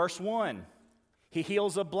 9, verse 1, he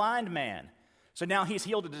heals a blind man. So now he's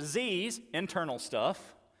healed a disease, internal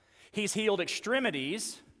stuff. He's healed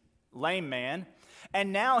extremities, lame man.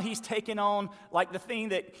 And now he's taken on like the thing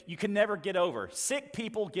that you can never get over. Sick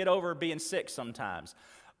people get over being sick sometimes.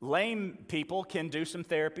 Lame people can do some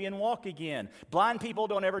therapy and walk again. Blind people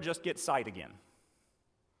don't ever just get sight again.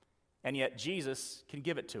 And yet Jesus can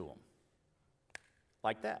give it to them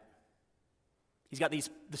like that. He's got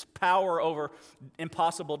this power over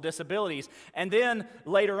impossible disabilities. And then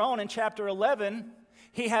later on in chapter 11,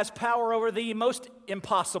 he has power over the most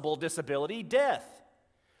impossible disability, death.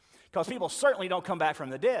 Because people certainly don't come back from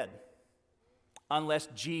the dead unless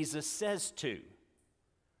Jesus says to.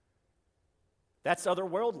 That's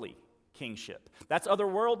otherworldly kingship. That's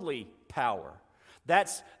otherworldly power.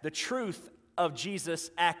 That's the truth of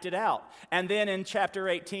Jesus acted out. And then in chapter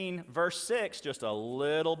 18, verse 6, just a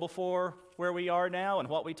little before where we are now and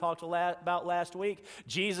what we talked about last week,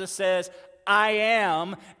 Jesus says, "I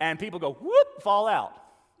am," and people go, whoop, fall out.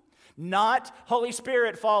 Not Holy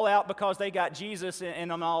Spirit fall out because they got Jesus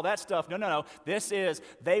and all that stuff. No. This is,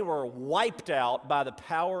 they were wiped out by the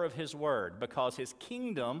power of his word, because his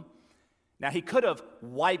kingdom, now he could have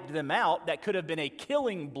wiped them out. That could have been a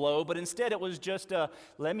killing blow, but instead it was just a,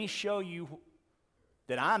 let me show you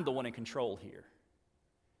that I'm the one in control here.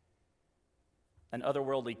 An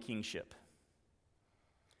otherworldly kingship.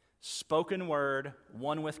 Spoken word,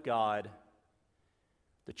 one with God,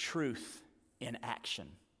 the truth in action.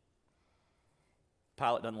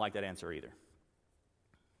 Pilate doesn't like that answer either.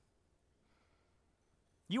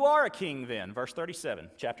 You are a king then, verse 37,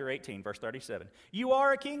 chapter 18, verse 37. You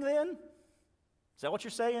are a king then? Is that what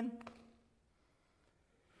you're saying?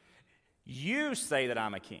 You say that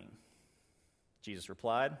I'm a king. Jesus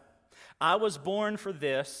replied, I was born for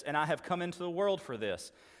this, and I have come into the world for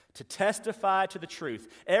this, to testify to the truth.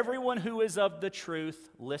 Everyone who is of the truth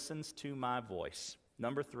listens to my voice.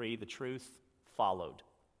 Number 3, the truth followed.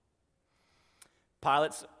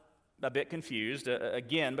 Pilate's a bit confused,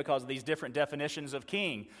 again, because of these different definitions of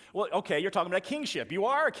king. Well, okay, you're talking about kingship. You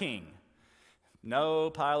are a king. No,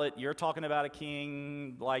 Pilate, you're talking about a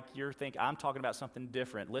king like I'm talking about something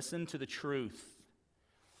different. Listen to the truth.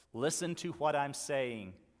 Listen to what I'm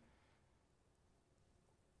saying.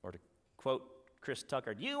 Or to quote Chris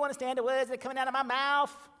Tucker, do you understand the words that are coming out of my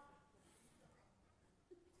mouth?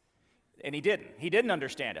 And he didn't. He didn't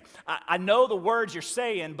understand it. I know the words you're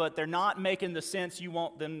saying, but they're not making the sense you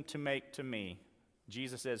want them to make to me.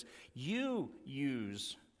 Jesus says, you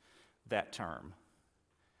use that term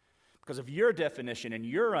because of your definition and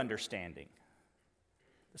your understanding.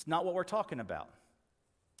 That's not what we're talking about.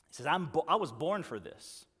 He says, I was born for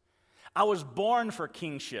this. I was born for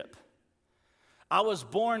kingship. I was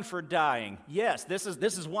born for dying. Yes, this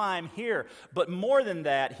is why I'm here. But more than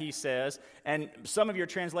that, he says, and some of your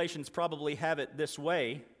translations probably have it this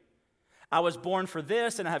way, I was born for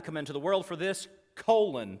this, and I have come into the world for this,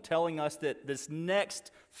 telling us that this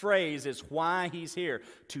next phrase is why he's here,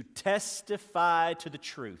 to testify to the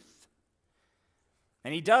truth.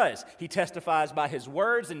 And he does. He testifies by his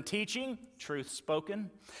words and teaching, truth spoken.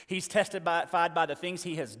 He's testified by the things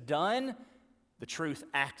he has done, the truth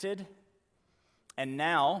acted. And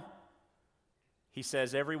now, he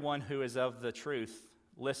says, everyone who is of the truth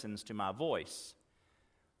listens to my voice.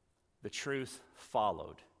 The truth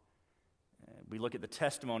followed. We look at the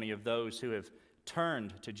testimony of those who have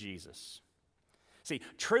turned to Jesus. See,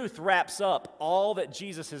 truth wraps up all that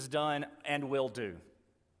Jesus has done and will do.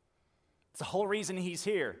 It's the whole reason he's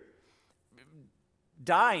here.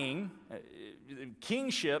 Dying,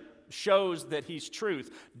 kingship shows that he's truth.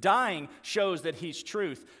 Dying shows that he's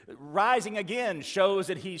truth. Rising again shows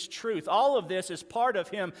that he's truth. All of this is part of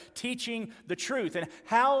him teaching the truth. And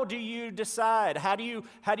how do you decide? How do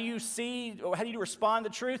you see, or how do you respond to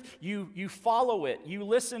truth? You follow it. You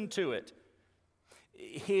listen to it.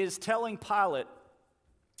 He is telling Pilate,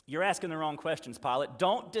 you're asking the wrong questions, Pilate.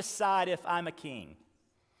 Don't decide if I'm a king.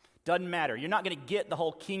 Doesn't matter. You're not going to get the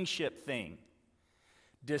whole kingship thing.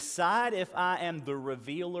 Decide if I am the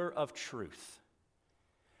revealer of truth.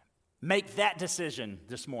 Make that decision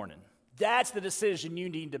this morning. That's the decision you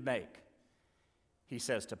need to make, he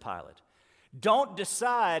says to Pilate. Don't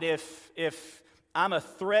decide if I'm a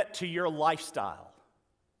threat to your lifestyle.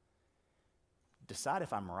 Decide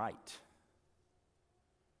if I'm right.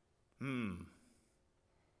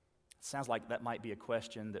 Sounds like that might be a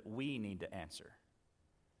question that we need to answer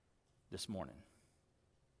this morning.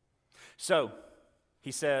 So,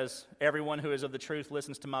 he says, everyone who is of the truth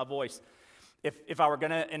listens to my voice. If I were going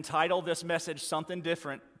to entitle this message something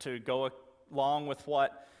different to go along with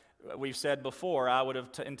what we've said before, I would have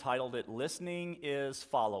entitled it, Listening is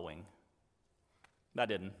Following. I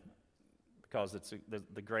didn't, because it's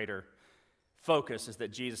the greater focus is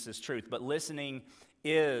that Jesus is truth. But listening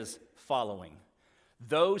is following.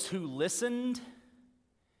 Those who listened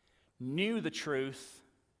knew the truth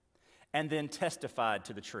and then testified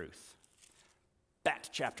to the truth. Back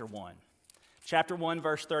to chapter 1. Chapter 1,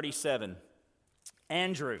 verse 37.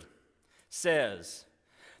 Andrew says,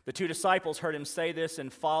 the two disciples heard him say this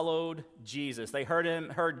and followed Jesus. They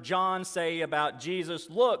heard John say about Jesus,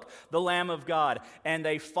 look, the Lamb of God, and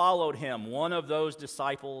they followed him. One of those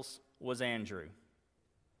disciples was Andrew.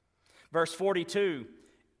 Verse 42,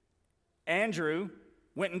 Andrew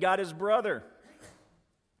went and got his brother.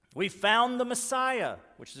 We found the Messiah,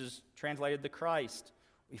 which is translated the Christ.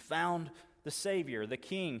 We found the Savior, the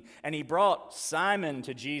King. And he brought Simon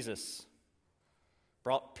to Jesus,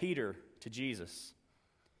 brought Peter to Jesus.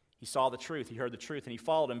 He saw the truth, he heard the truth, and he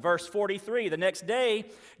followed him. Verse 43, the next day,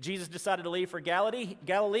 Jesus decided to leave for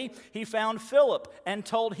Galilee. He found Philip and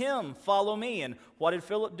told him, follow me. And what did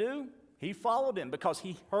Philip do? He followed him because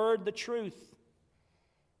he heard the truth.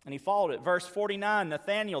 And he followed it. Verse 49,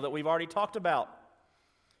 Nathanael that we've already talked about.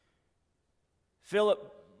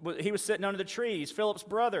 Philip, he was sitting under the trees, Philip's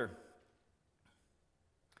brother.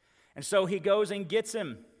 And so he goes and gets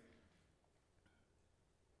him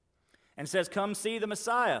and says, come see the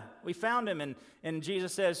Messiah. We found him. And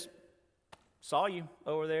Jesus says, saw you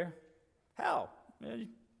over there. How?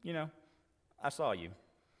 I saw you.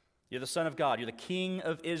 You're the Son of God. You're the King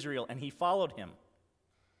of Israel. And he followed him.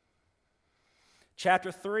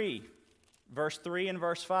 Chapter 3, verse 3 and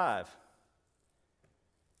verse 5.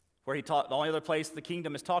 Where he taught, the only other place the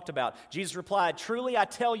kingdom is talked about. Jesus replied, truly I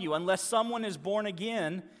tell you, unless someone is born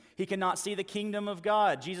again, He cannot see the kingdom of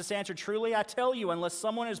God. Jesus answered, truly I tell you, unless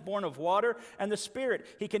someone is born of water and the Spirit,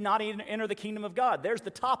 he cannot even enter the kingdom of God. There's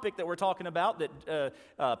the topic that we're talking about,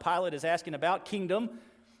 that Pilate is asking about, kingdom.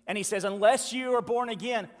 And he says, unless you are born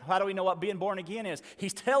again. How do we know what being born again is?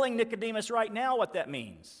 He's telling Nicodemus right now what that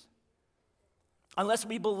means. Unless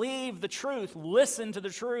we believe the truth, listen to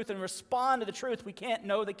the truth, and respond to the truth, we can't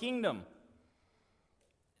know the kingdom.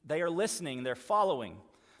 They are listening, they're following.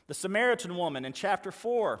 The Samaritan woman in chapter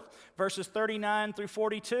 4, verses 39 through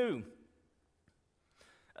 42.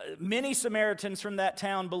 Many Samaritans from that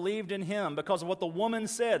town believed in him because of what the woman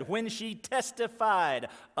said when she testified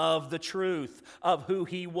of the truth of who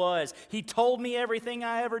he was. He told me everything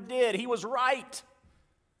I ever did. He was right.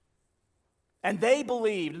 And they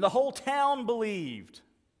believed, and the whole town believed.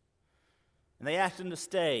 And they asked him to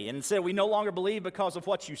stay and said, we no longer believe because of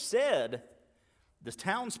what you said, the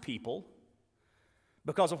townspeople,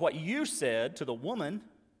 because of what you said to the woman.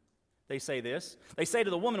 They say this. They say to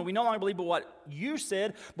the woman, we no longer believe but what you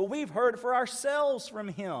said, but we've heard for ourselves from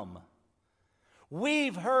him.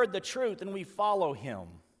 We've heard the truth and we follow him.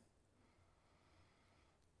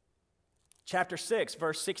 Chapter 6,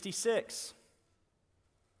 verse 66.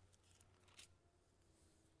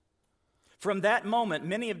 From that moment,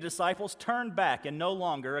 many of the disciples turned back and no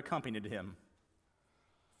longer accompanied him.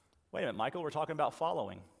 Wait a minute, Michael, we're talking about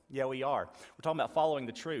following. Yeah, we are. We're talking about following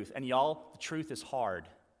the truth. And y'all, the truth is hard.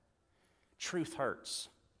 Truth hurts.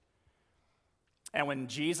 And when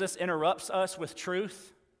Jesus interrupts us with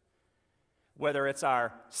truth, whether it's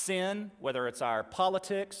our sin, whether it's our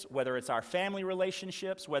politics, whether it's our family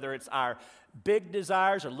relationships, whether it's our big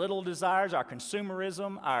desires or little desires, our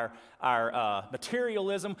consumerism, our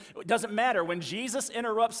materialism, it doesn't matter. When Jesus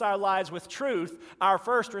interrupts our lives with truth, our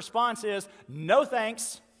first response is, no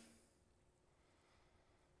thanks.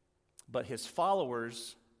 But his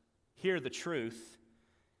followers hear the truth,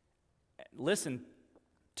 listen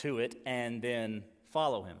to it, and then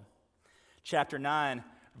follow him. Chapter 9,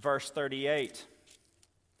 verse 38.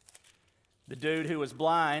 The dude who was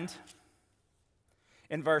blind,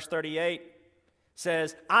 in verse 38,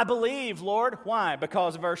 says, I believe, Lord. Why?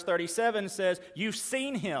 Because verse 37 says, you've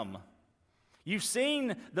seen him. You've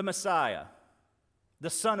seen the Messiah, the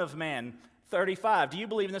Son of Man. 35, do you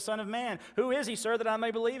believe in the Son of Man? Who is he, sir, that I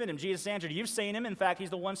may believe in him? Jesus answered, you've seen him. In fact, he's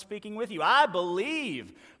the one speaking with you. I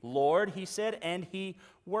believe, Lord, he said, and he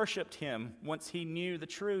worshiped him. Once he knew the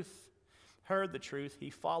truth, heard the truth, he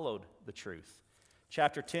followed the truth.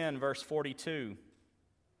 Chapter 10, verse 42.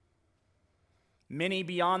 Many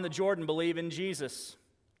beyond the Jordan believe in Jesus.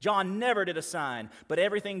 John never did a sign, but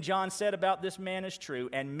everything John said about this man is true,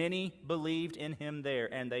 and many believed in him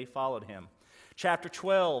there, and they followed him. Chapter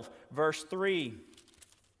 12, verse 3.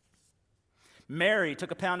 Mary took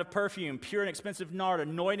a pound of perfume, pure and expensive nard,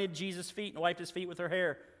 anointed Jesus' feet, and wiped his feet with her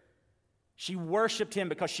hair. She worshiped him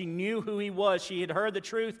because she knew who he was. She had heard the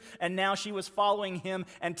truth, and now she was following him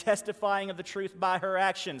and testifying of the truth by her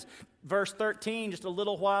actions. Verse 13, just a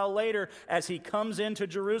little while later, as he comes into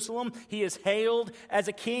Jerusalem, he is hailed as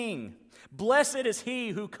a king. Blessed is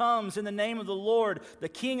he who comes in the name of the Lord, the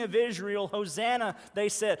King of Israel. Hosanna, they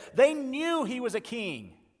said. They knew he was a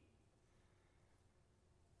king.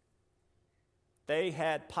 They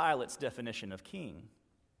had Pilate's definition of king,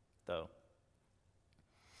 though.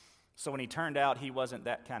 So when he turned out he wasn't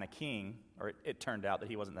that kind of king, or it turned out that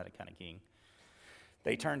he wasn't that kind of king,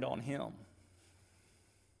 they turned on him.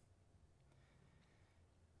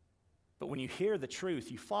 But when you hear the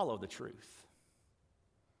truth, you follow the truth.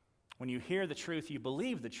 When you hear the truth, you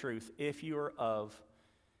believe the truth if you are of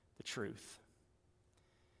the truth.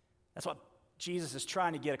 That's what Jesus is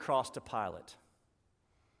trying to get across to Pilate.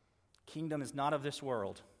 Kingdom is not of this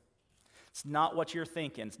world. It's not what you're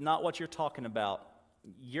thinking. It's not what you're talking about.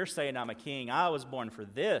 You're saying I'm a king. I was born for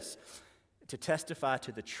this, to testify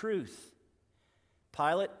to the truth.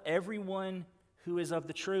 Pilate, everyone who is of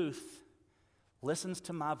the truth listens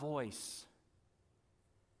to my voice.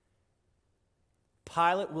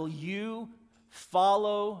 Pilate, will you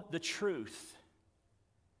follow the truth?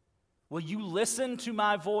 Will you listen to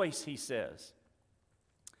my voice, he says.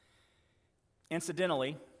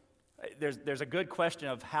 Incidentally, there's a good question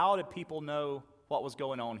of how did people know what was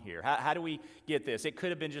going on here? How do we get this? It could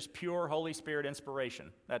have been just pure Holy Spirit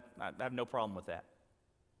inspiration. I have no problem with that.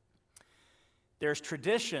 There's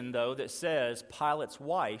tradition, though, that says Pilate's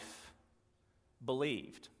wife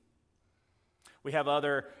believed. We have one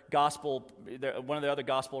of the other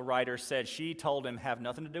gospel writers said she told him, have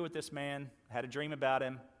nothing to do with this man, had a dream about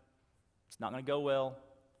him, it's not going to go well.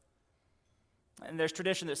 And there's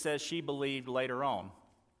tradition that says she believed later on.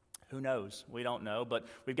 Who knows? We don't know, but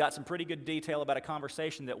we've got some pretty good detail about a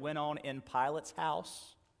conversation that went on in Pilate's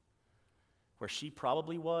house where she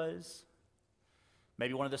probably was.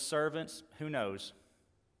 Maybe one of the servants, who knows?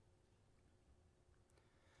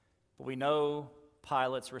 But we know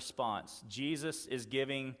Pilate's response. Jesus is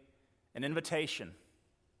giving an invitation.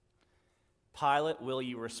 Pilate, will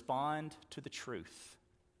you respond to the truth?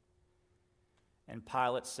 And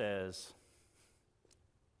Pilate says,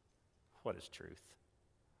 what is truth?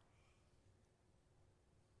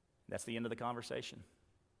 That's the end of the conversation.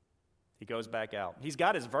 He goes back out. He's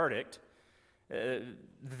got his verdict.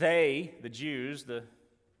 They, the Jews, the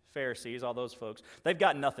Pharisees, all those folks, they've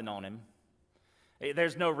got nothing on him.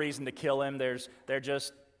 There's no reason to kill him.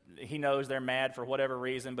 He knows they're mad for whatever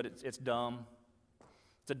reason, but it's dumb.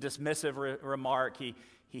 It's a dismissive remark.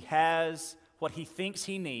 He has what he thinks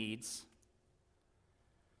he needs,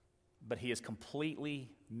 but he has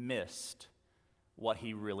completely missed what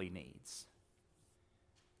he really needs.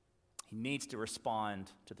 He needs to respond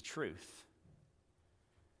to the truth.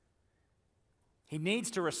 He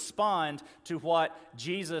needs to respond to what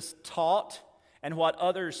Jesus taught and what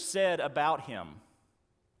others said about him.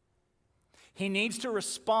 He needs to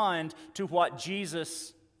respond to what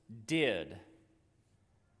Jesus did.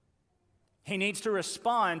 He needs to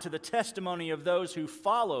respond to the testimony of those who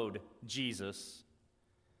followed Jesus,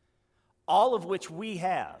 all of which we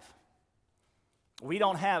have. We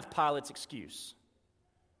don't have Pilate's excuse.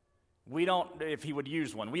 We don't, if he would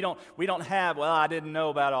use one. We don't have, well, I didn't know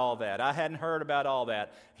about all that. I hadn't heard about all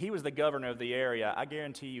that. He was the governor of the area. I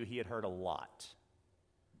guarantee you he had heard a lot.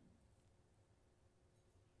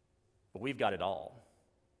 But we've got it all.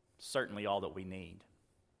 Certainly all that we need.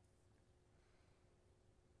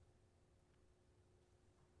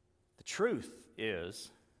 The truth is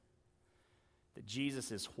that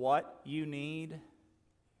Jesus is what you need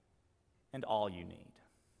and all you need.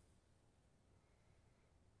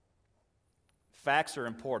 Facts are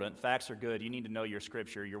important. Facts are good. You need to know your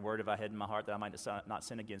Scripture. Your word have I hid in my heart that I might not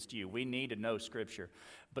sin against you. We need to know Scripture.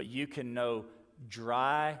 But you can know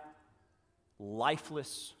dry,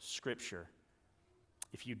 lifeless Scripture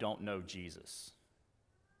if you don't know Jesus.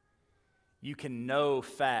 You can know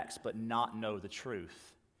facts but not know the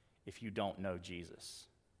truth if you don't know Jesus.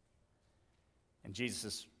 And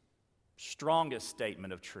Jesus' strongest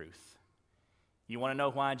statement of truth. You want to know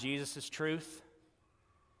why Jesus is truth?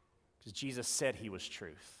 Because Jesus said he was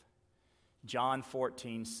truth. John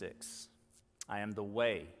 14:6. I am the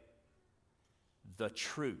way, the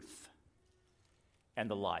truth, and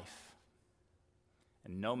the life.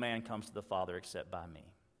 And no man comes to the Father except by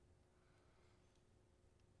me.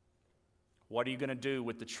 What are you going to do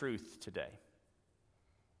with the truth today?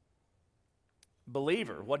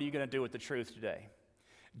 Believer, what are you going to do with the truth today?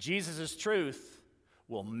 Jesus' truth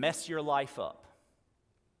will mess your life up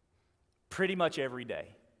pretty much every day.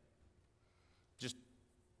 Just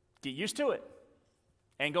get used to it.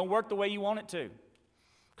 Ain't going to work the way you want it to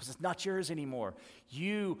because it's not yours anymore.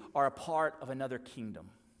 You are a part of another kingdom.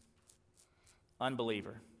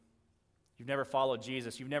 Unbeliever. You've never followed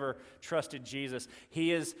Jesus. You've never trusted Jesus.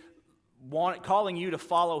 He is calling you to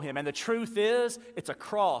follow him. And the truth is, it's a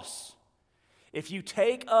cross. If you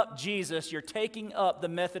take up Jesus, you're taking up the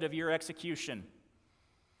method of your execution.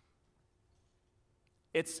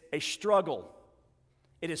 It's a struggle.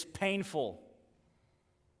 It is painful.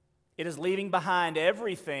 It is leaving behind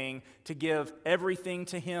everything to give everything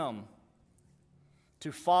to him,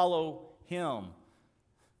 to follow him.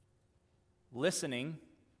 Listening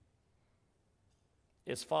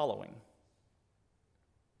is following.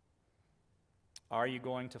 Are you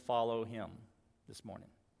going to follow him this morning?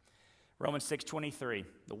 Romans 6:23,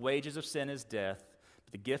 the wages of sin is death,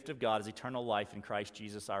 but the gift of God is eternal life in Christ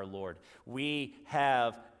Jesus our Lord. We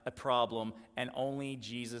have a problem, and only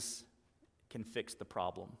Jesus can fix the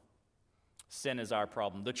problem. Sin is our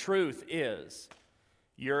problem. The truth is,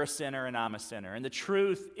 you're a sinner and I'm a sinner. And the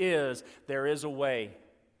truth is, there is a way.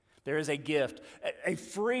 There is a gift, a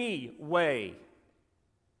free way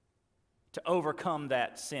to overcome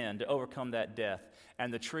that sin, to overcome that death.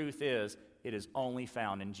 And the truth is, it is only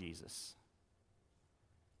found in Jesus.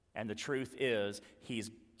 And the truth is,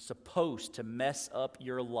 he's supposed to mess up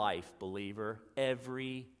your life, believer,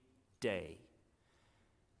 every day.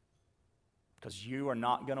 Because you are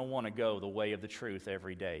not going to want to go the way of the truth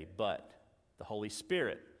every day. But the Holy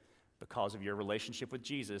Spirit, because of your relationship with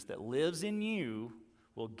Jesus that lives in you,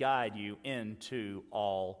 will guide you into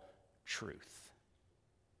all truth.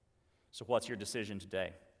 So what's your decision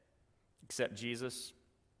today? Accept Jesus,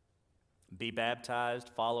 be baptized,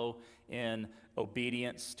 follow in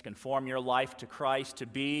obedience, to conform your life to Christ, to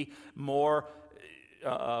be more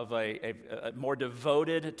more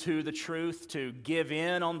devoted to the truth, to give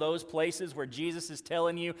in on those places where Jesus is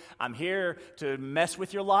telling you, I'm here to mess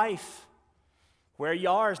with your life. Where you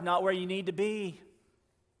are is not where you need to be.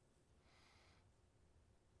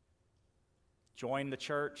 Join the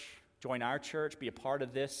church, join our church, be a part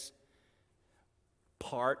of this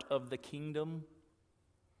part of the kingdom.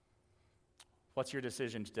 What's your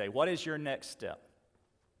decision today? What is your next step?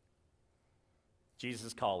 Jesus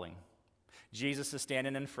is calling. Jesus is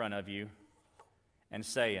standing in front of you and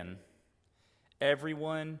saying,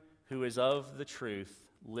 everyone who is of the truth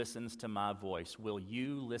listens to my voice. Will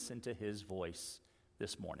you listen to his voice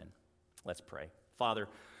this morning? Let's pray. Father,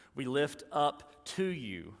 we lift up to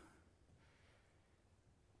you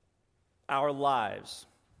our lives,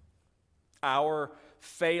 our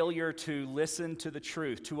failure to listen to the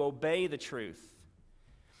truth, to obey the truth,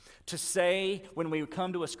 to say when we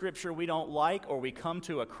come to a scripture we don't like, or we come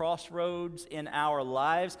to a crossroads in our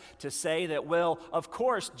lives, to say that, well, of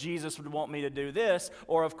course Jesus would want me to do this,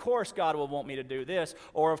 or of course God will want me to do this,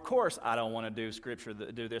 or of course I don't want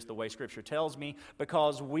to do this the way Scripture tells me,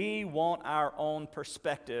 because we want our own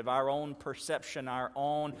perspective, our own perception, our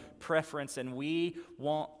own preference, and we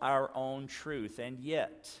want our own truth. And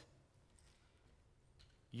yet,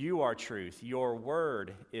 you are truth. Your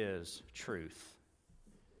word is truth.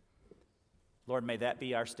 Lord, may that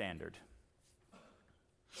be our standard.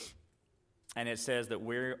 And it says that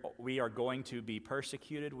we are going to be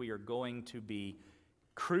persecuted, we are going to be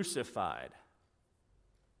crucified,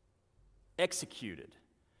 executed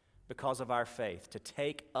because of our faith, to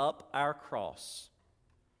take up our cross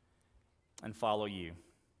and follow you.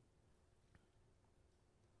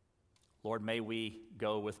 Lord, may we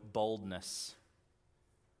go with boldness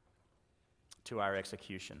to our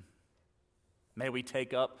execution. May we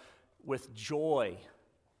take up with joy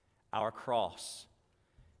our cross.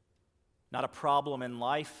 Not a problem in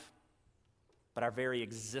life, but our very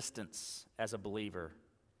existence as a believer.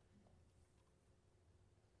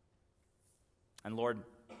 And Lord,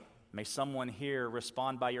 may someone here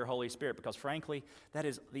respond by your Holy Spirit, because frankly, that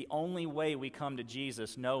is the only way we come to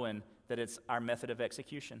Jesus, knowing that it's our method of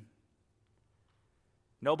execution.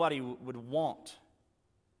 Nobody would want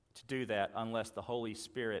to do that unless the Holy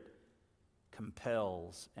Spirit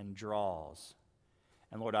compels and draws.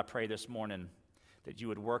 And Lord, I pray this morning that you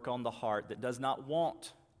would work on the heart that does not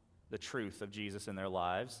want the truth of Jesus in their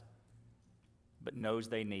lives, but knows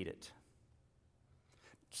they need it.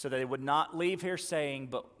 So that they would not leave here saying,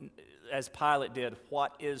 but as Pilate did,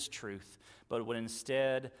 what is truth? But would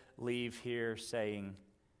instead leave here saying,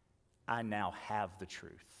 I now have the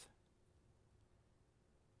truth.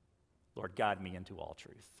 Lord, guide me into all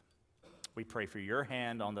truth. We pray for your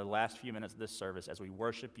hand on the last few minutes of this service as we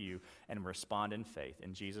worship you and respond in faith.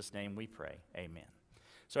 In Jesus' name we pray. Amen.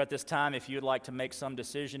 So at this time, if you'd like to make some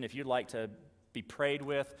decision, if you'd like to be prayed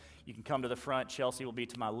with, you can come to the front. Chelsea will be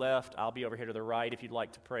to my left. I'll be over here to the right. If you'd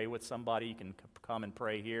like to pray with somebody, you can come and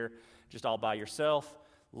pray here, just all by yourself.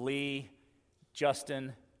 Lee,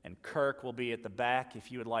 Justin, and Kirk will be at the back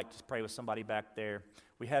if you would like to pray with somebody back there.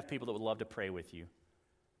 We have people that would love to pray with you.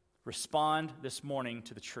 Respond this morning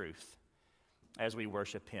to the truth as we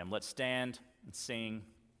worship him. Let's stand and sing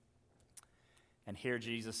and hear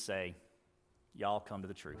Jesus say, y'all come to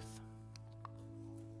the truth.